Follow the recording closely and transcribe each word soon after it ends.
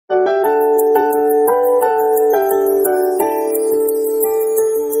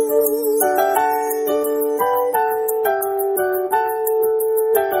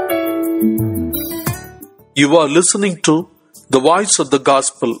You are listening to The Voice of the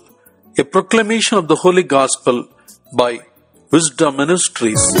Gospel, a proclamation of the Holy Gospel by Wisdom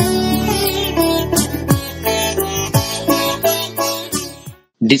Ministries.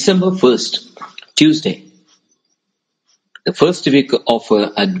 December 1st, Tuesday, the first week of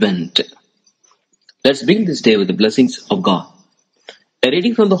Advent. Let's begin this day with the blessings of God. A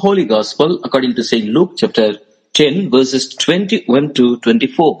reading from the Holy Gospel according to St. Luke chapter 10 verses 21 to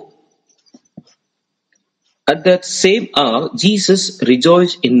 24. At that same hour, Jesus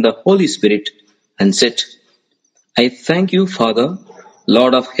rejoiced in the Holy Spirit and said, I thank you, Father,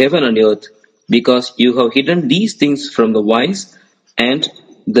 Lord of heaven and earth, because you have hidden these things from the wise and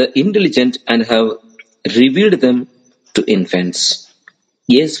the intelligent and have revealed them to infants.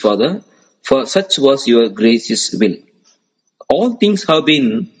 Yes, Father, for such was your gracious will. All things have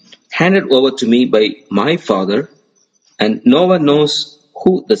been handed over to me by my Father, and no one knows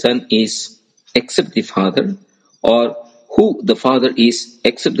who the Son is except the Father, or who the Father is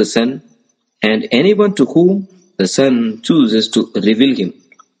except the Son, and anyone to whom the Son chooses to reveal him.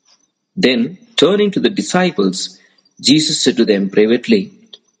 Then, turning to the disciples, Jesus said to them privately,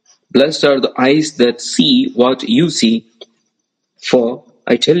 Blessed are the eyes that see what you see, for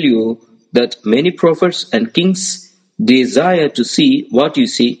I tell you that many prophets and kings desire to see what you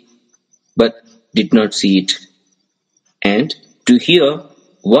see, but did not see it, and to hear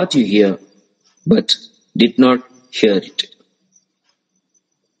what you hear, but did not hear it.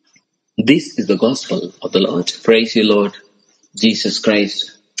 This is the gospel of the Lord. Praise you, Lord Jesus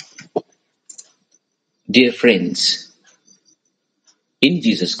Christ. Dear friends, in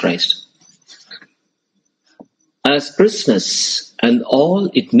Jesus Christ, as Christmas and all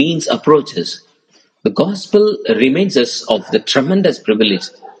it means approaches, the gospel reminds us of the tremendous privilege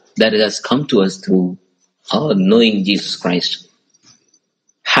that has come to us through our knowing Jesus Christ.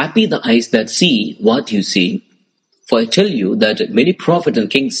 Happy the eyes that see what you see, for I tell you that many prophets and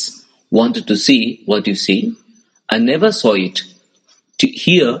kings wanted to see what you see and never saw it, to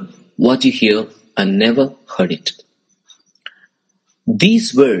hear what you hear and never heard it.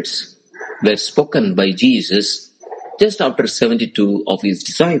 These words were spoken by Jesus just after 72 of his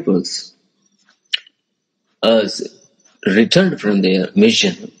disciples returned from their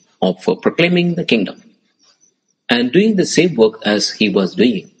mission of proclaiming the kingdom and doing the same work as he was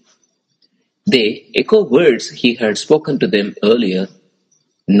doing. They echo words he had spoken to them earlier.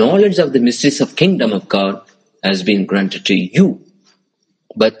 Knowledge of the mysteries of kingdom of God has been granted to you,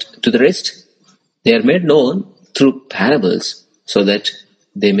 but to the rest they are made known through parables, so that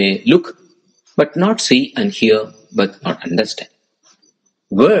they may look but not see, and hear but not understand.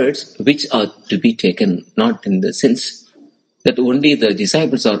 Words which are to be taken not in the sense that only the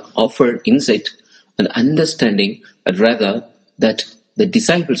disciples are offered insight and understanding, but rather that the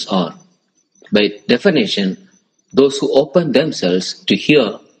disciples are, by definition, those who open themselves to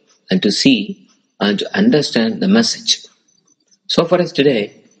hear and to see and to understand the message. So for us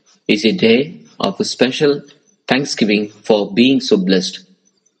today is a day of a special thanksgiving for being so blessed.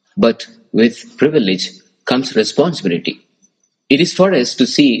 But with privilege comes responsibility. It is for us to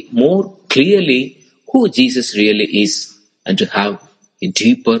see more clearly who Jesus really is and to have a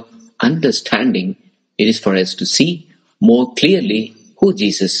deeper understanding. It is for us to see more clearly who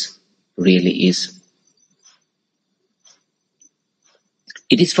Jesus really is.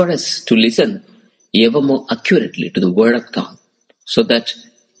 It is for us to listen ever more accurately to the Word of God, so that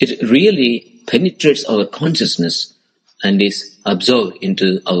it really penetrates our consciousness and is absorbed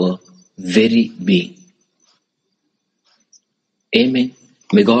into our very being. Amen.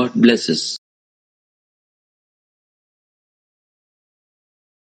 May God bless us.